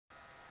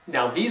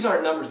Now, these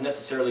aren't numbers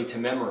necessarily to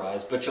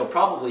memorize, but you'll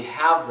probably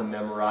have them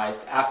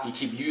memorized after you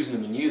keep using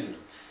them and using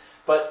them.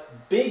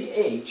 But big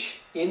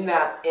H in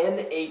that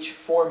NH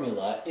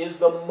formula is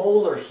the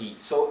molar heat.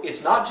 So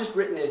it's not just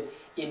written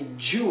in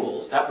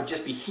joules, that would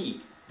just be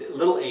heat. The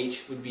little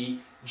h would be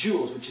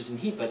joules, which is in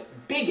heat,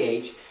 but big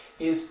H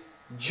is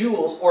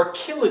joules or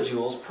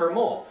kilojoules per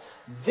mole.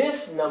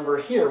 This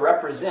number here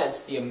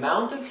represents the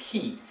amount of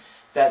heat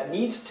that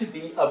needs to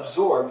be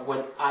absorbed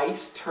when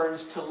ice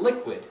turns to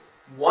liquid.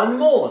 1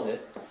 mole of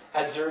it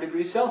at 0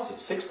 degrees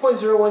Celsius,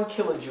 6.01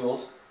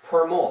 kilojoules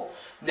per mole.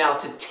 Now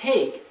to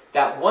take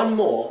that 1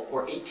 mole,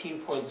 or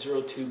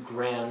 18.02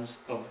 grams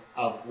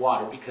of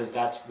water, because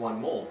that's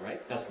 1 mole,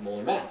 right? That's the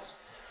molar mass.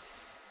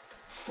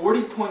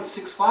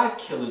 40.65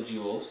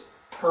 kilojoules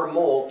per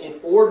mole in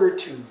order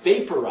to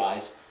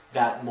vaporize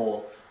that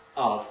mole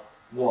of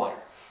water.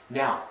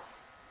 Now,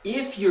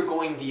 if you're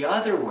going the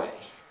other way,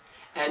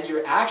 and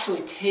you're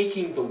actually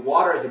taking the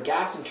water as a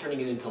gas and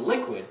turning it into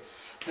liquid,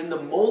 then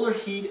the molar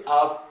heat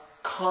of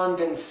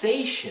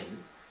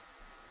condensation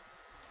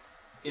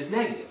is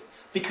negative.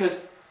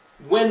 Because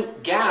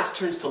when gas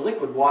turns to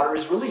liquid, water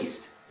is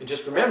released. And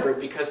just remember it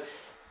because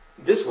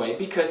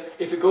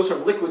if it goes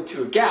from liquid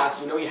to a gas,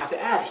 you know you have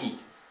to add heat.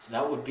 So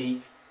that would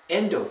be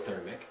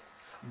endothermic.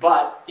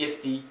 But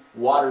if the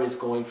water is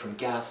going from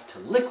gas to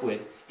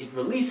liquid, it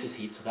releases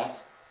heat, so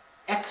that's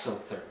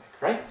exothermic,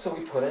 right? So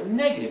we put a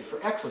negative for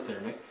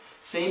exothermic.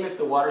 Same if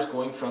the water is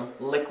going from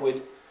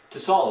liquid to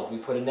solid, we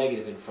put a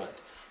negative in front.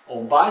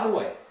 Oh, by the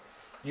way,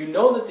 you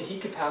know that the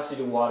heat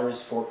capacity of water is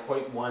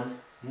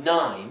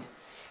 4.19,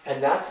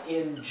 and that's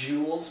in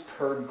joules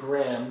per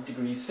gram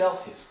degrees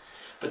Celsius.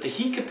 But the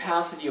heat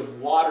capacity of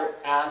water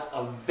as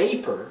a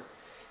vapor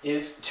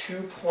is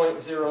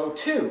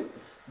 2.02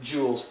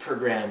 joules per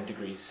gram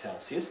degrees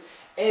Celsius,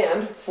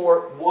 and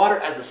for water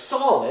as a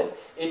solid,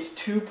 it's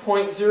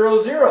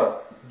 2.00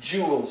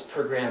 joules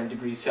per gram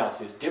degrees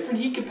Celsius. Different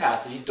heat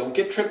capacities. Don't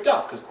get tripped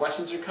up, because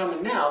questions are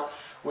coming now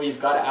where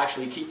you've got to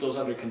actually keep those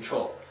under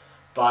control.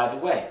 By the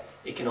way,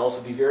 it can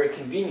also be very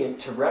convenient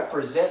to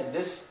represent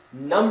this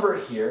number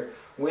here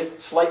with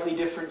slightly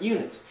different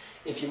units.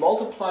 If you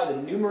multiply the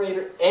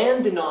numerator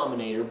and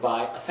denominator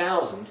by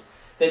 1,000,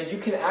 then you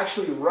can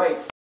actually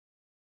write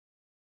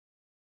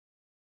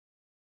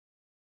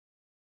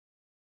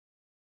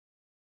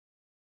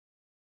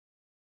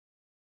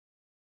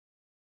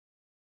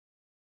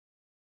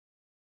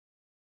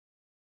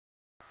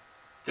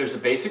There's a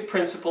basic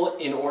principle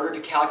in order to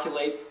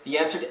calculate the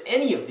answer to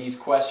any of these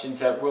questions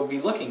that we'll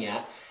be looking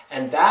at,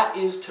 and that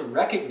is to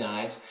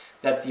recognize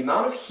that the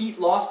amount of heat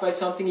lost by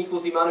something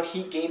equals the amount of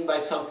heat gained by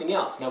something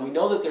else. Now we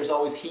know that there's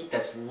always heat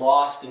that's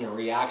lost in a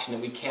reaction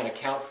that we can't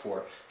account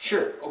for.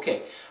 Sure,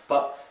 okay,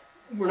 but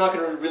we're not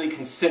going to really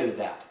consider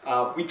that.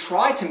 We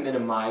try to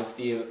minimize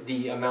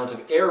the amount of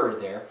error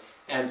there,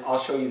 and I'll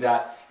show you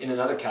that in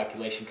another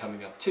calculation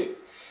coming up too.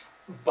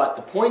 But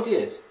the point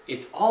is,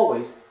 it's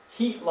always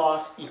heat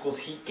loss equals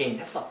heat gain.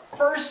 That's the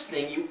first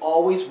thing you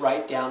always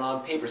write down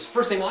on paper. It's the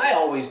first thing I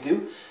always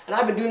do, and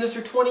I've been doing this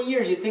for 20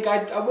 years. You'd think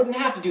I wouldn't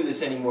have to do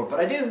this anymore,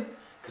 but I do,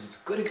 because it's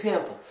a good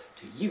example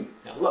to you.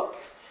 Now look,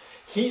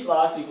 heat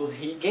loss equals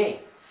heat gain.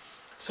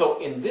 So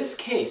in this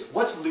case,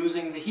 what's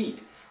losing the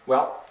heat?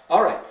 Well,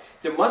 all right,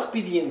 there must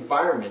be the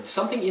environment.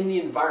 Something in the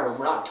environment,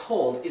 we're not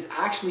told, is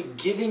actually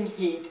giving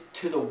heat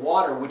to the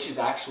water, which is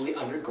actually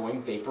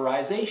undergoing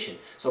vaporization.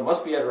 So it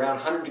must be at around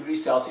 100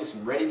 degrees Celsius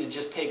and ready to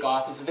just take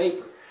off as a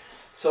vapor.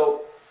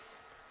 So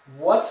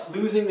what's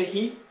losing the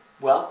heat?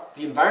 Well,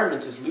 the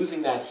environment is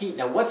losing that heat.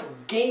 Now what's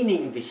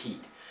gaining the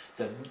heat?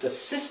 The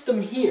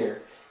system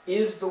here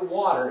is the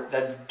water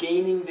that's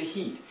gaining the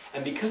heat.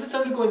 And because it's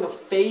undergoing a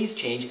phase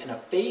change, and a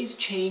phase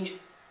change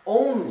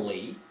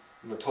only,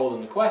 we're told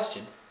in the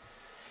question,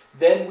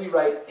 then we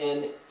write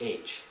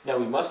NH. Now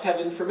we must have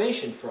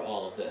information for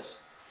all of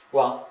this.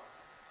 Well,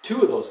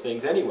 two of those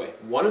things anyway.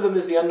 One of them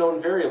is the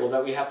unknown variable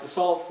that we have to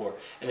solve for.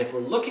 And if we're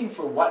looking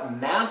for what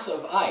mass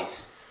of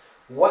ice,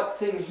 what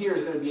thing here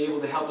is going to be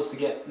able to help us to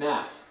get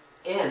mass?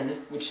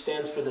 N, which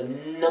stands for the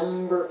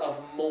number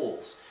of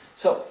moles.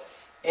 So,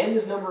 N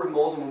is number of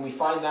moles, and when we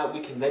find that,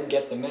 we can then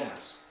get the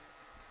mass.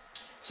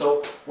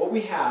 So, what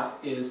we have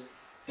is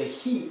the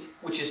heat,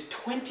 which is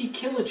 20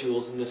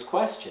 kilojoules in this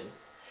question,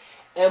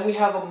 and we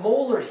have a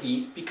molar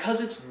heat,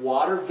 because it's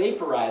water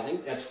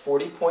vaporizing, that's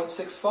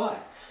 40.65.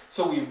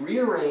 So we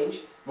rearrange.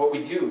 What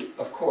we do,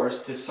 of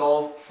course, to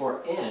solve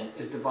for N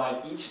is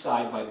divide each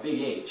side by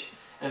big H.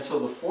 And so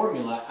the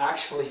formula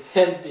actually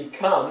then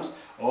becomes,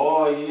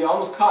 oh, you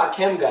almost caught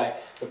Chem Guy.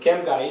 But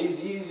Chem Guy,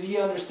 he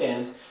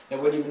understands that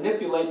when you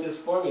manipulate this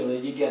formula,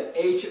 you get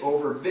H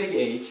over big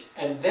H,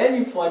 and then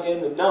you plug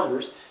in the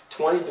numbers,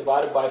 20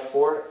 divided by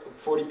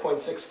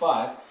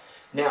 40.65.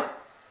 Now,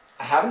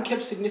 I haven't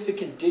kept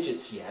significant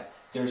digits yet.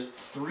 There's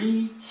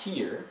 3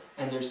 here,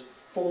 and there's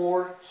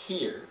 4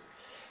 here.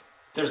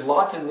 There's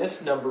lots in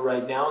this number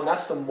right now, and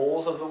that's the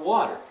moles of the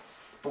water.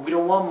 But we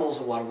don't want moles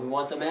of water, we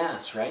want the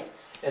mass, right?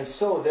 And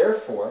so,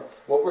 therefore,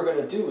 what we're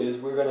going to do is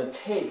we're going to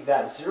take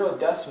that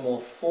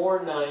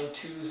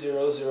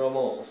 0.49200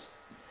 moles,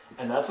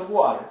 and that's of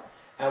water,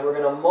 and we're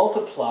going to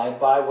multiply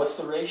by, what's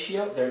the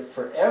ratio? There,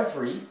 for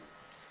every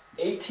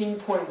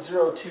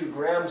 18.02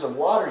 grams of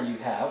water you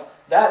have,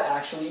 that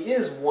actually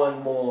is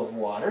 1 mole of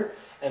water.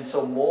 And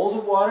so moles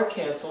of water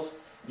cancels,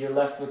 you're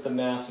left with the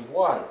mass of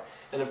water.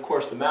 And of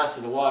course the mass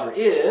of the water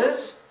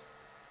is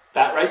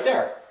that right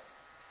there,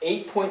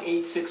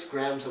 8.86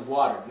 grams of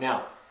water.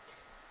 Now,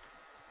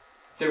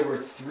 there were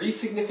 3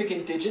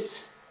 significant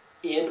digits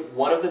in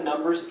one of the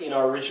numbers in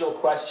our original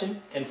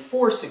question and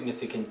 4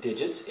 significant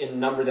digits in the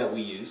number that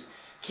we used.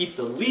 Keep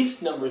the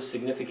least number of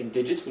significant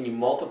digits when you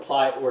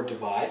multiply or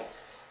divide.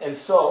 And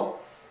so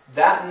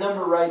that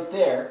number right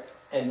there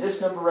and this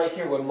number right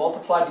here, when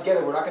multiplied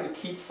together, we're not going to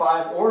keep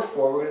 5 or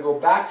 4. We're going to go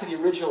back to the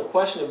original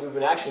question that we've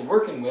been actually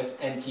working with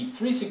and keep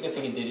 3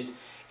 significant digits,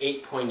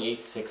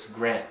 8.86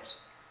 grams.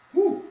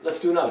 Woo! Let's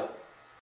do another.